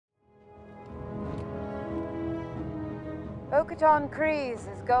Bo-Katan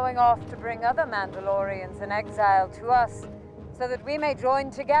Kryze is going off to bring other Mandalorians in exile to us, so that we may join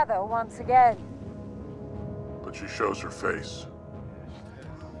together once again. But she shows her face.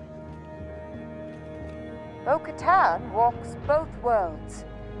 Bo-Katan walks both worlds.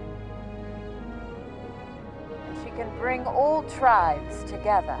 And she can bring all tribes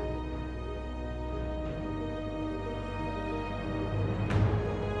together.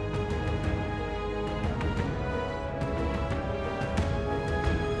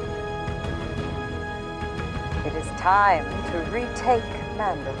 It is time to retake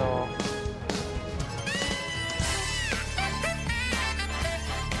Mandalore.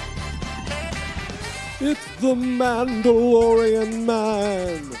 It's the Mandalorian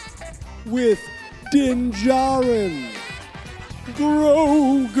Man with Din Djarin,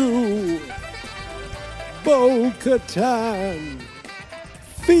 Grogu, Bo-Katan,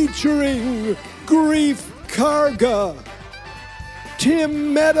 featuring Grief Karga,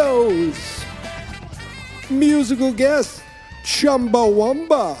 Tim Meadows, musical guest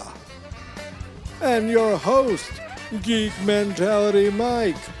Chumbawamba, and your host, Geek Mentality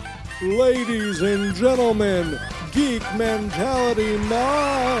Mike. Ladies and gentlemen, Geek Mentality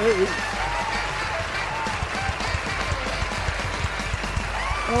Mike.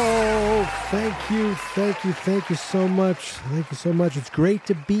 Oh, thank you so much. Thank you so much. It's great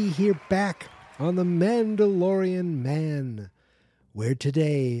to be here back on the Mandalorian Man, where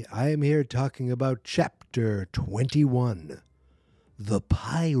today I am here talking about Chapter 21, The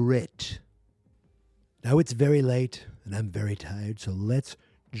Pirate. Now it's very late and I'm very tired, so let's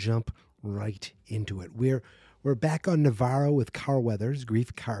jump right into it. We're back on Navarro with Carl Weathers,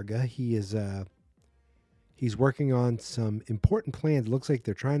 Grief Karga. He's working on some important plans. It looks like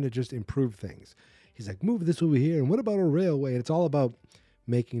they're trying to just improve things. He's like, move this over here, and what about a railway? And it's all about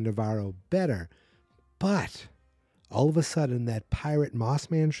making Navarro better. But all of a sudden, that pirate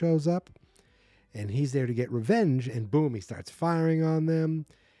Mossman shows up, and he's there to get revenge, and boom, he starts firing on them.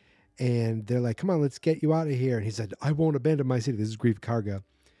 And they're like, come on, let's get you out of here. And he said, I won't abandon my city. This is Grief Karga.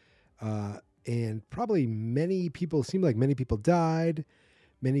 And probably many people died.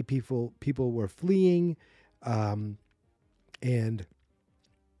 Many people were fleeing. And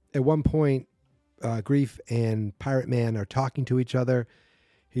at one point, Grief and Pirate Man are talking to each other.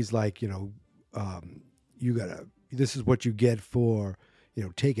 He's like, this is what you get for,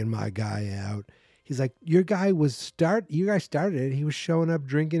 taking my guy out. He's like, you guys started it. He was showing up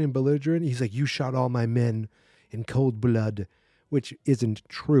drinking and belligerent. He's like, you shot all my men in cold blood, which isn't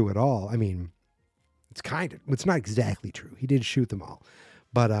true at all. I mean, it's not exactly true. He did shoot them all,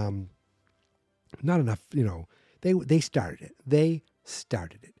 but not enough. They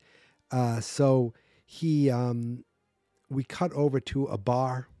started it. So we cut over to a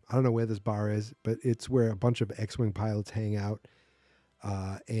bar. I don't know where this bar is, but it's where a bunch of X-Wing pilots hang out.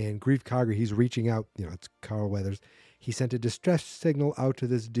 And Grief Karga, he's reaching out. It's Carl Weathers. He sent a distress signal out to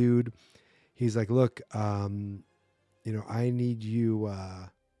this dude. He's like, look, I need you.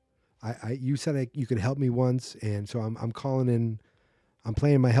 You said you could help me once, and so I'm calling in. I'm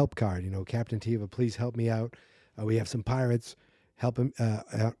playing my help card. Captain Teva, please help me out. We have some pirates. Help him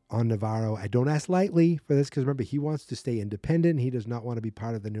on Navarro. I don't ask lightly for this because remember, he wants to stay independent. He does not want to be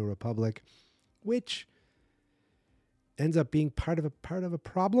part of the New Republic, which ends up being part of a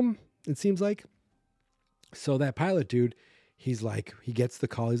problem. It seems like. So that pilot dude, he gets the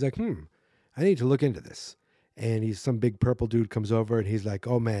call. He's like, I need to look into this. And some big purple dude comes over and he's like,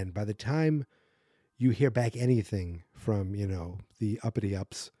 oh man, by the time you hear back anything from, the uppity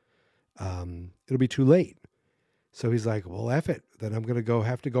ups, it'll be too late. So he's like, well, F it. Then I'm going to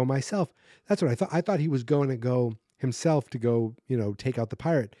have to go myself. That's what I thought. I thought he was going to go himself to go, take out the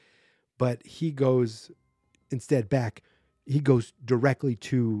pirate. But he goes instead back. He goes directly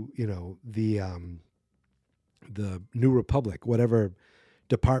to, the New Republic, whatever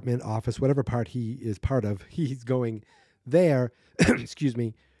department, office, whatever part he is part of. He's going there, excuse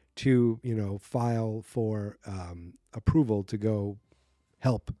me, to, file for approval to go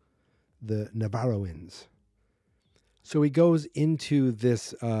help the Navarroans. So he goes into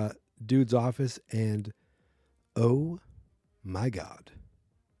this dude's office and, oh my God,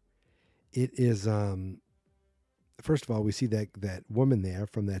 it is, first of all, we see that woman there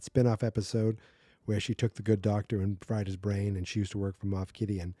from that spin-off episode where she took the good doctor and fried his brain, and she used to work for Moff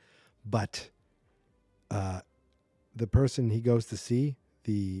Gideon. But the person he goes to see,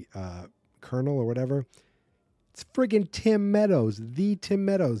 the colonel or whatever, it's friggin' Tim Meadows, the Tim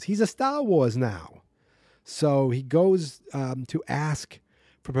Meadows. He's a Star Wars now. So he goes to ask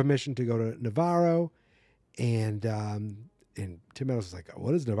for permission to go to Navarro, and Tim Meadows is like,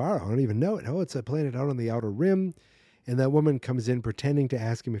 what is Navarro? I don't even know it. Oh, it's a planet out on the Outer Rim. And that woman comes in pretending to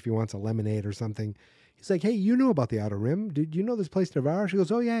ask him if he wants a lemonade or something. He's like, hey, you know about the Outer Rim. Did you know this place Navarro? She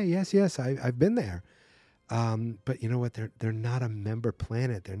goes, oh, yeah, yes, I've been there. But you know what? They're not a member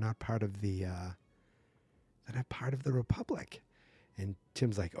planet. They're not part of the Republic. And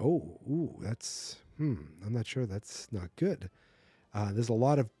Tim's like, that's, I'm not sure. That's not good. There's a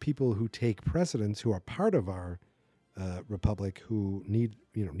lot of people who take precedence who are part of our Republic who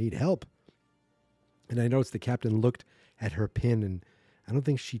need help. And I noticed the captain looked at her pin, and I don't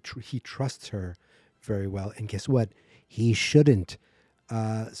think he trusts her very well. And guess what? He shouldn't.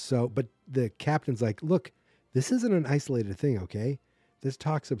 But the captain's like, look, this isn't an isolated thing, okay? This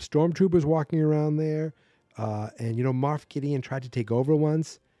talks of stormtroopers walking around there, and Moff Gideon tried to take over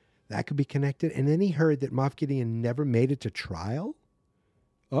once. That could be connected. And then he heard that Moff Gideon never made it to trial.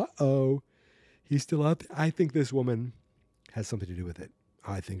 Uh-oh. He's still out there. I think this woman has something to do with it.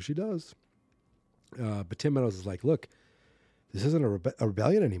 I think she does. But Tim Meadows is like, look, this isn't a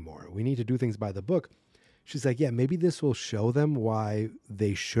rebellion anymore. We need to do things by the book. She's like, yeah, maybe this will show them why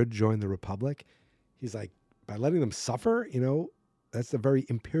they should join the Republic. He's like, by letting them suffer, that's a very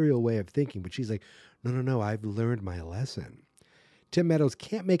imperial way of thinking. But she's like, no, I've learned my lesson. Tim Meadows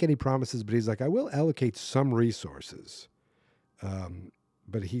can't make any promises, but he's like, I will allocate some resources.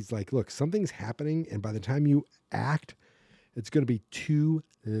 But he's like, look, something's happening, and by the time you act, it's going to be too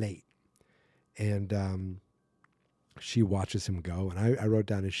late. And she watches him go, and I wrote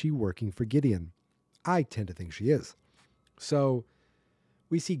down, is she working for Gideon? I tend to think she is. So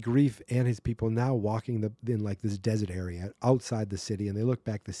we see Grief and his people now walking in like this desert area outside the city, and they look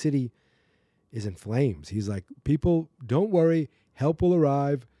back. The city is in flames. He's like, people, don't worry. Help will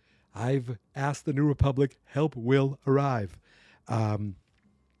arrive. I've asked the New Republic. Help will arrive.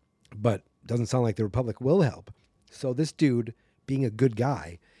 But doesn't sound like the Republic will help. So this dude, being a good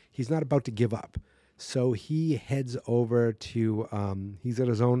guy, he's not about to give up. So he heads over to, he's got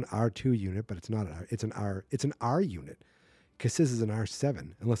his own R2 unit, but it's not it's an R unit. Because this is an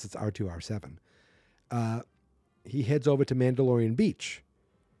R7, unless it's R2, R7. He heads over to Mandalorian Beach.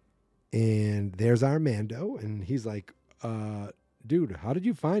 And there's our Mando. And he's like, dude, how did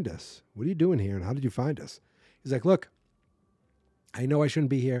you find us? What are you doing here? And how did you find us? He's like, look, I know I shouldn't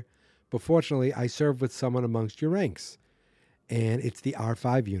be here, but fortunately I served with someone amongst your ranks. And it's the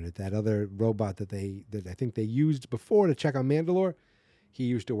R5 unit, that other robot that I think they used before to check on Mandalore. He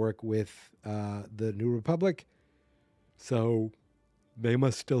used to work with the New Republic. So they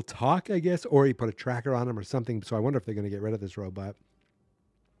must still talk, I guess, or he put a tracker on him or something. So I wonder if they're going to get rid of this robot.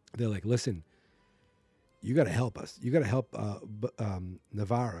 They're like, listen, you got to help us. You got to help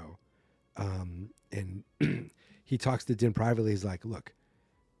Navarro. And he talks to Din privately. He's like, look,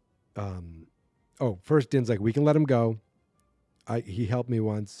 first Din's like, we can let him go. He helped me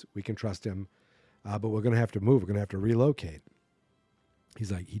once. We can trust him. But we're going to have to move. We're going to have to relocate.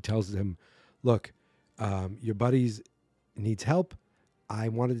 He's like, he tells him, look, your buddy's needs help. I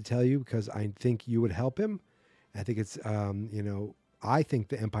wanted to tell you because I think you would help him. I think it's, I think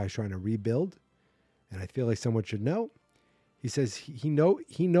the Empire's trying to rebuild, and I feel like someone should know. He says he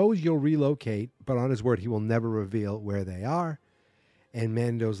knows you'll relocate, but on his word, he will never reveal where they are. And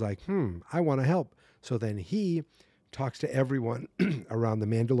Mando's like, I want to help. So then he talks to everyone around the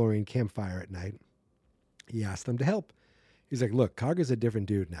Mandalorian campfire at night. He asks them to help. He's like, look, Karga's a different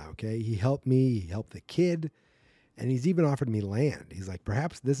dude now, okay? He helped me. He helped the kid. And he's even offered me land. He's like,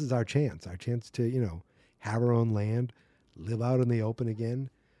 perhaps this is our chance to, have our own land, live out in the open again,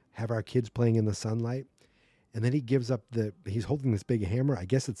 have our kids playing in the sunlight. And then he gives up he's holding this big hammer. I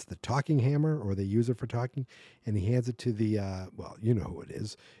guess it's the talking hammer, or they use it for talking. And he hands it to the, you know who it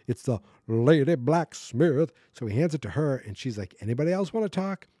is. It's the Lady Blacksmith. So he hands it to her, and she's like, anybody else want to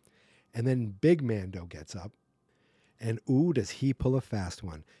talk? And then Big Mando gets up. And does he pull a fast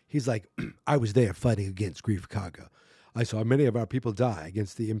one. He's like, I was there fighting against Grief Karga. I saw many of our people die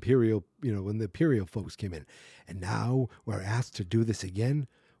against the Imperial, when the Imperial folks came in. And now we're asked to do this again?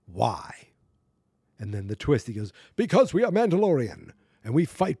 Why? And then the twist, he goes, because we are Mandalorian, and we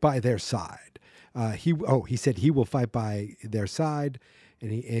fight by their side. He said he will fight by their side,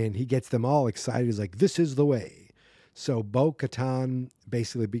 and he gets them all excited. He's like, this is the way. So Bo-Katan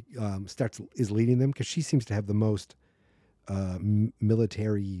basically is leading them, because she seems to have the most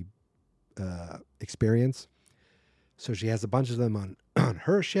military experience. So she has a bunch of them on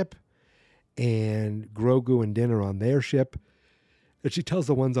her ship, and Grogu and Din are on their ship. And she tells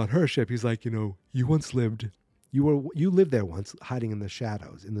the ones on her ship, he's like, you once lived, you lived there once, hiding in the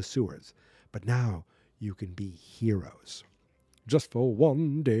shadows, in the sewers. But now you can be heroes. Just for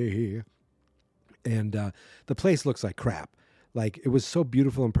one day. And the place looks like crap. Like, it was so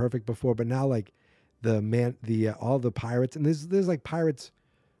beautiful and perfect before, but now, like, all the pirates, and there's like pirates.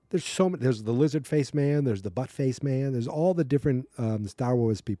 There's so many. There's the lizard face man. There's the butt face man. There's all the different Star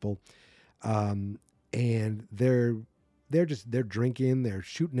Wars people, and they're drinking. They're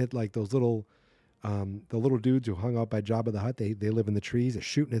shooting at like those little the little dudes who hung out by Jabba the Hutt. They live in the trees. They're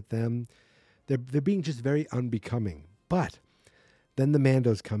shooting at them. They're being just very unbecoming. But then the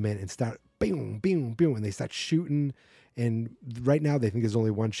Mandos come in and start boom, boom, boom, and they start shooting. And right now they think there's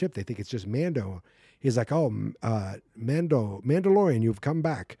only one ship. They think it's just Mando. He's like, "Oh, Mandalorian, you've come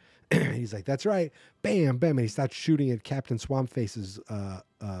back." He's like, "That's right." Bam, bam, and he starts shooting at Captain Swampface's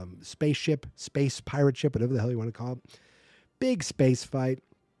spaceship, space pirate ship, whatever the hell you want to call it. Big space fight.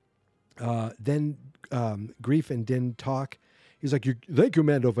 Then Greef and Din talk. He's like, "Thank you,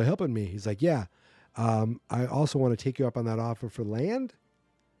 Mando, for helping me." He's like, "Yeah, I also want to take you up on that offer for land,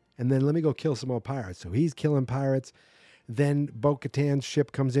 and then let me go kill some more pirates." So he's killing pirates. Then Bo-Katan's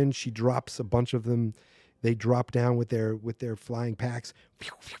ship comes in. She drops a bunch of them. They drop down with their flying packs,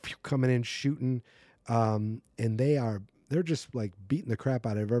 coming in, shooting, and they're just like beating the crap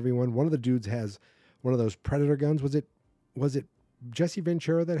out of everyone. One of the dudes has one of those Predator guns. Was it Jesse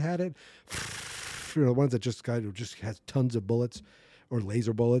Ventura that had it? You know, ones that just has tons of bullets or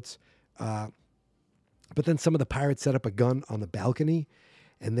laser bullets. But then some of the pirates set up a gun on the balcony,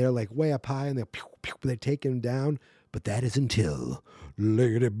 and they're like way up high, and they take him down. But that is until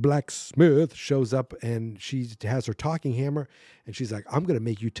Lady Blacksmith shows up, and she has her talking hammer, and she's like, "I'm going to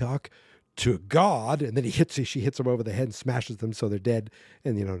make you talk to God." And then she hits them over the head and smashes them so they're dead.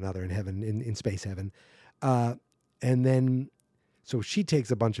 And, you know, now they're in heaven, in space heaven. And then, so she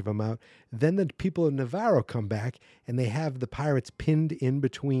takes a bunch of them out. Then the people in Navarro come back, and they have the pirates pinned in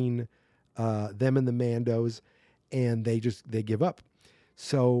between them and the Mandos, and they give up.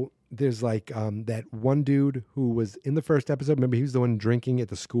 So there's like that one dude who was in the first episode. Remember, he was the one drinking at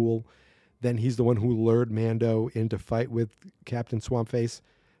the school. Then he's the one who lured Mando in to fight with Captain Swampface.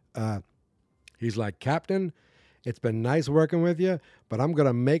 He's like, "Captain, it's been nice working with you, but I'm going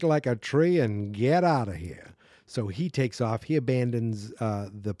to make like a tree and get out of here." So he takes off. He abandons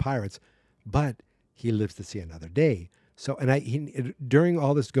the pirates, but he lives to see another day. So, and during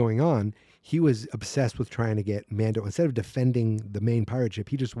all this going on, he was obsessed with trying to get Mando. Instead of defending the main pirate ship,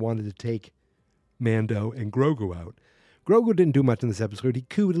 he just wanted to take Mando and Grogu out. Grogu didn't do much in this episode. He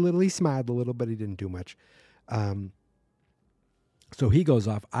cooed a little, he smiled a little, but he didn't do much. So he goes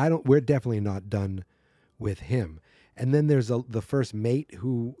off. We're definitely not done with him. And then there's the first mate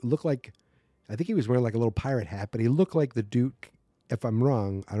who looked like, I think he was wearing like a little pirate hat, but he looked like the dude. If I'm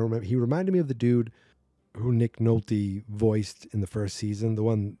wrong, I don't remember. He reminded me of the dude who Nick Nolte voiced in the first season,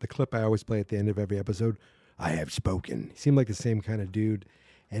 the clip I always play at the end of every episode. "I have spoken." He seemed like the same kind of dude.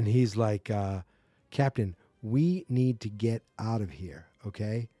 And he's like, "Captain, we need to get out of here,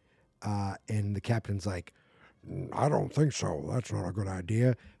 okay?" And the captain's like, "I don't think so. That's not a good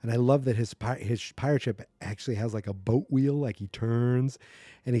idea." And I love that his pirate ship actually has like a boat wheel, like he turns,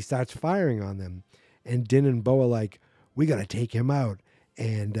 and he starts firing on them. And Din and Bo are like, "We got to take him out."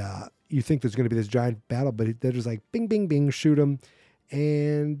 And you think there's going to be this giant battle, but they're just like, bing, bing, bing, shoot him.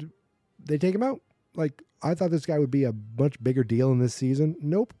 And they take him out. Like, I thought this guy would be a much bigger deal in this season.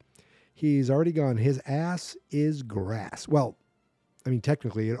 Nope. He's already gone. His ass is grass. Well, I mean,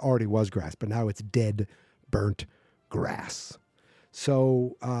 technically it already was grass, but now it's dead, burnt grass.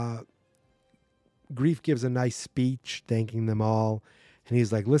 So Greef gives a nice speech thanking them all. And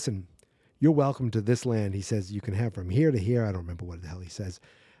he's like, "Listen, you're welcome to this land." He says, "You can have from here to here." I don't remember what the hell he says.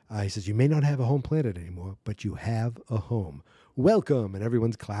 He says, "You may not have a home planet anymore, but you have a home. Welcome." And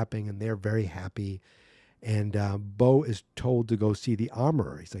everyone's clapping, and they're very happy. And Bo is told to go see the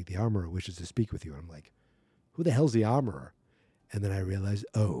armorer. He's like, "The armorer wishes to speak with you." And I'm like, "Who the hell's the armorer?" And then I realized,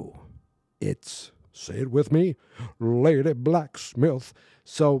 oh, it's, say it with me, Lady Blacksmith.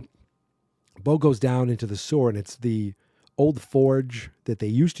 So Bo goes down into the sewer, and it's the old forge that they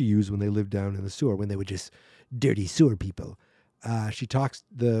used to use when they lived down in the sewer, when they were just dirty sewer people.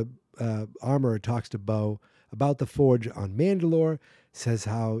 The armorer talks to Bo about the forge on Mandalore, says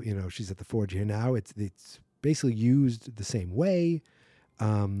how, you know, she's at the forge here now. It's basically used the same way,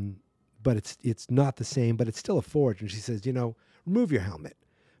 but it's not the same, but it's still a forge. And she says, you know, remove your helmet.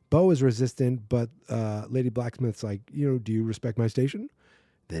 Bo is resistant, but Lady Blacksmith's like, you know, "Do you respect my station?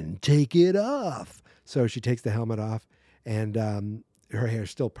 Then take it off." So she takes the helmet off, and her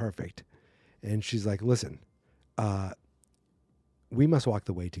hair's still perfect. And she's like, "Listen, we must walk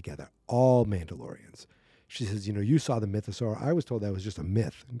the way together, all Mandalorians." She says, "You know, you saw the mythosaur. I was told that was just a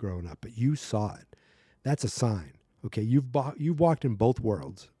myth growing up, but you saw it. That's a sign. Okay, you've walked in both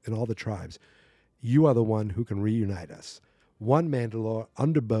worlds, in all the tribes. You are the one who can reunite us. one Mandalore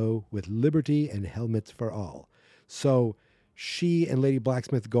under bow with liberty and helmets for all. So she and Lady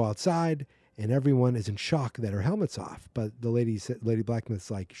Blacksmith go outside, and everyone is in shock that her helmet's off. But the Lady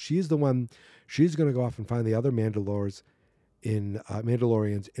Blacksmith's like, she's the one, she's going to go off and find the other Mandalorians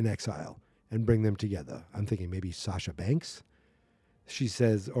in exile and bring them together. I'm thinking maybe Sasha Banks. She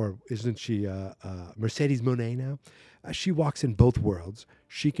says, or isn't she Mercedes Monet now? She walks in both worlds.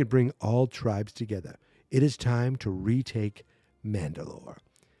 She can bring all tribes together. It is time to retake Mandalore.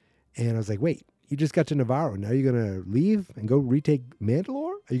 And I was like, wait, you just got to Navarro. Now you're going to leave and go retake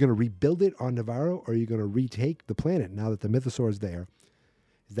Mandalore? Are you going to rebuild it on Navarro, or are you going to retake the planet now that the Mythosaur is there?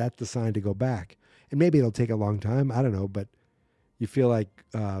 Is that the sign to go back? And maybe it'll take a long time. I don't know. But you feel like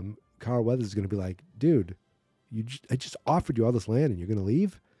Carl Weathers is going to be like, dude, I just offered you all this land and you're going to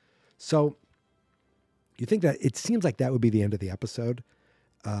leave? So you think that it seems like that would be the end of the episode.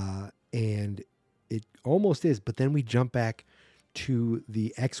 And it almost is. But then we jump back to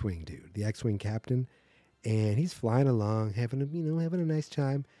the X-Wing dude, the X-Wing captain. And he's flying along, having a nice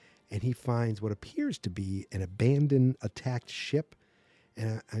time. And he finds what appears to be an abandoned, attacked ship.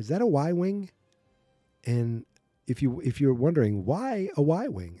 And is that a Y-Wing? And if you're wondering why a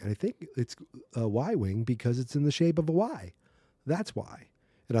Y-Wing, and I think it's a Y-Wing because it's in the shape of a Y. That's why.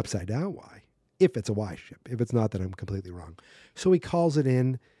 An upside down Y. If it's a Y ship. If it's not, then I'm completely wrong. So he calls it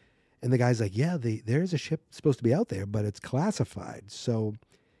in, and the guy's like, yeah, there's a ship supposed to be out there, but it's classified. So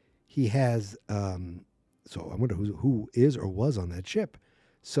he has, so I wonder who is or was on that ship.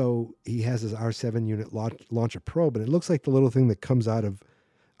 So he has his R7 unit launch a probe, and it looks like the little thing that comes out of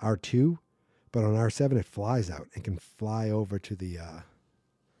R2. But on R7, it flies out and can fly over to the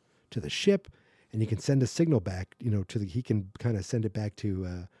ship, and you can send a signal back. He can kind of send it back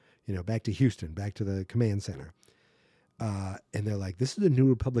to, back to Houston, back to the command center. And they're like, "This is a New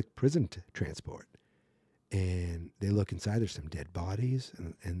Republic prison transport." And they look inside. There's some dead bodies,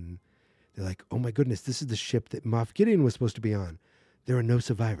 and they're like, "Oh my goodness, this is the ship that Moff Gideon was supposed to be on. There are no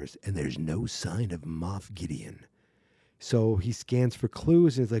survivors, and there's no sign of Moff Gideon." So he scans for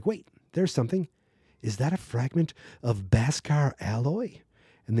clues, and he's like, "Wait. There's something. Is that a fragment of Beskar alloy?"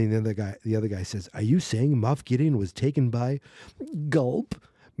 And then the other guy says, "Are you saying Moff Gideon was taken by gulp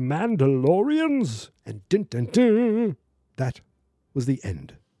Mandalorians?" And dun dun dun. That was the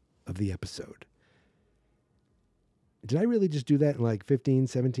end of the episode. Did I really just do that in like 15,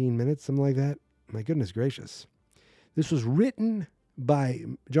 17 minutes, something like that? My goodness gracious. This was written by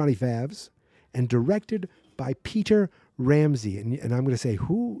Johnny Favs and directed by Peter Ramsey. And I'm going to say,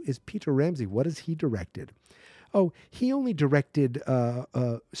 who is Peter Ramsey? What has he directed? Oh, he only directed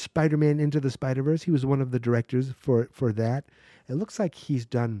Spider-Man Into the Spider-Verse. He was one of the directors for that. It looks like he's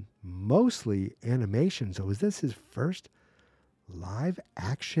done mostly animation. So is this his first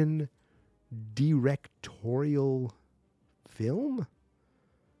live-action directorial film?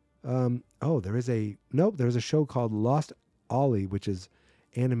 There's a show called Lost Ollie, which is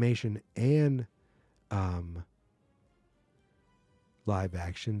animation and live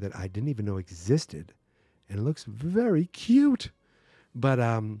action that I didn't even know existed, and it looks very cute. But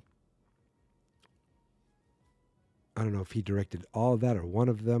I don't know if he directed all of that or one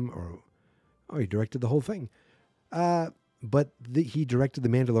of them, or he directed the whole thing. But he directed The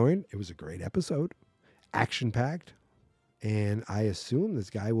Mandalorian. It was a great episode, action-packed, and I assume this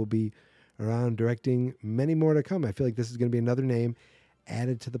guy will be around directing many more to come. I feel like this is going to be another name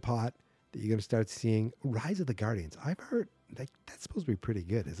added to the pot that you're going to start seeing. Rise of the Guardians. I've heard that's supposed to be pretty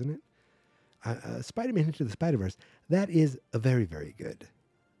good, isn't it? Spider-Man Into the Spider-Verse. That is a very, very good.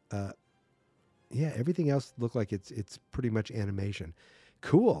 Everything else looked like it's pretty much animation.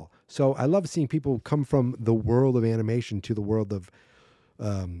 Cool. So I love seeing people come from the world of animation to the world of,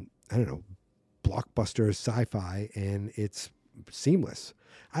 blockbuster sci-fi, and it's seamless.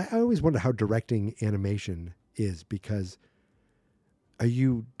 I always wonder how directing animation is, because are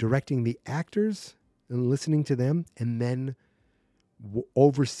you directing the actors and listening to them and then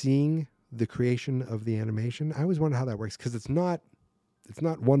overseeing the creation of the animation? I always wonder how that works, because it's not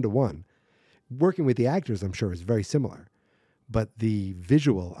one-to-one. Working with the actors, I'm sure, is very similar, but the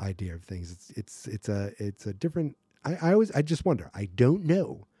visual idea of things, it's a different. I just wonder. I don't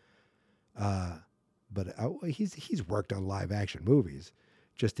know, but he's worked on live action movies,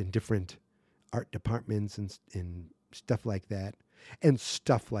 just in different art departments and stuff like that.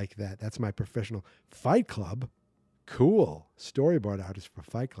 That's my professional. Fight Club, cool storyboard artist for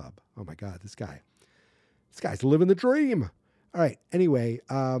Fight Club. Oh my God, this guy's living the dream. All right. Anyway,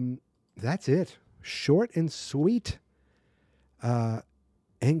 that's it. Short and sweet,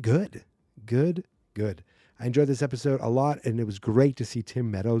 and good. I enjoyed this episode a lot, and it was great to see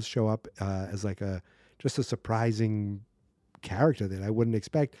Tim Meadows show up as like just a surprising character that I wouldn't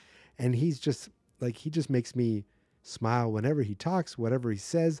expect. And he just makes me smile whenever he talks, whatever he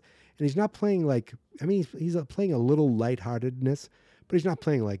says. And he's not playing he's playing a little lightheartedness, but he's not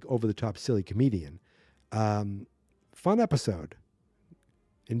playing like over the top silly comedian. Fun episode,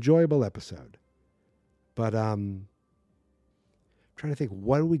 enjoyable episode. But trying to think,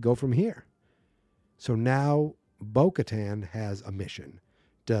 where do we go from here? So now Bo-Katan has a mission.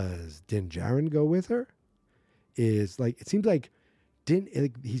 Does Din Djarin go with her? It seems like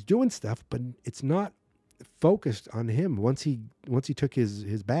he's doing stuff, but it's not focused on him. Once he took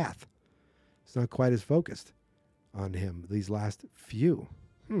his bath, it's not quite as focused on him these last few.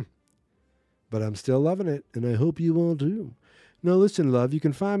 But I'm still loving it, and I hope you all do. Now listen, love, you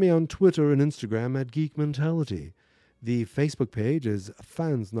can find me on Twitter and Instagram at Geek Mentality. The Facebook page is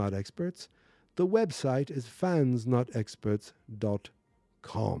Fans Not Experts. The website is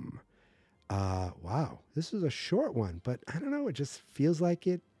fansnotexperts.com. Wow, this is a short one, but I don't know, it just feels like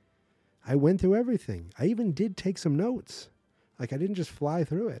it. I went through everything. I even did take some notes. Like, I didn't just fly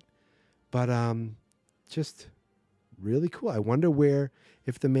through it. But just really cool. I wonder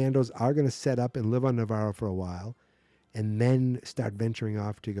if the Mandos are going to set up and live on Navarro for a while and then start venturing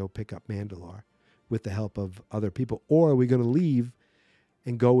off to go pick up Mandalore with the help of other people. Or are we going to leave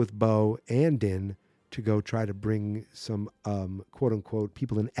and go with Bo and Din to go try to bring some, quote-unquote,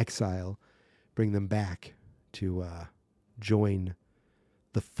 people in exile, bring them back to join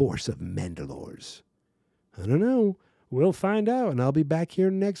the force of Mandalores? I don't know. We'll find out, and I'll be back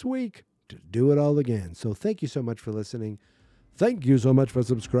here next week to do it all again. So thank you so much for listening. Thank you so much for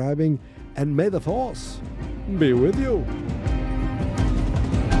subscribing, and may the Force be with you.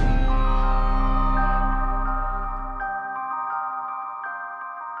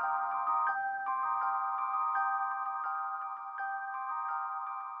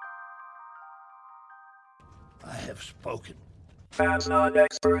 I have spoken. Fans Not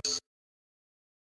Experts.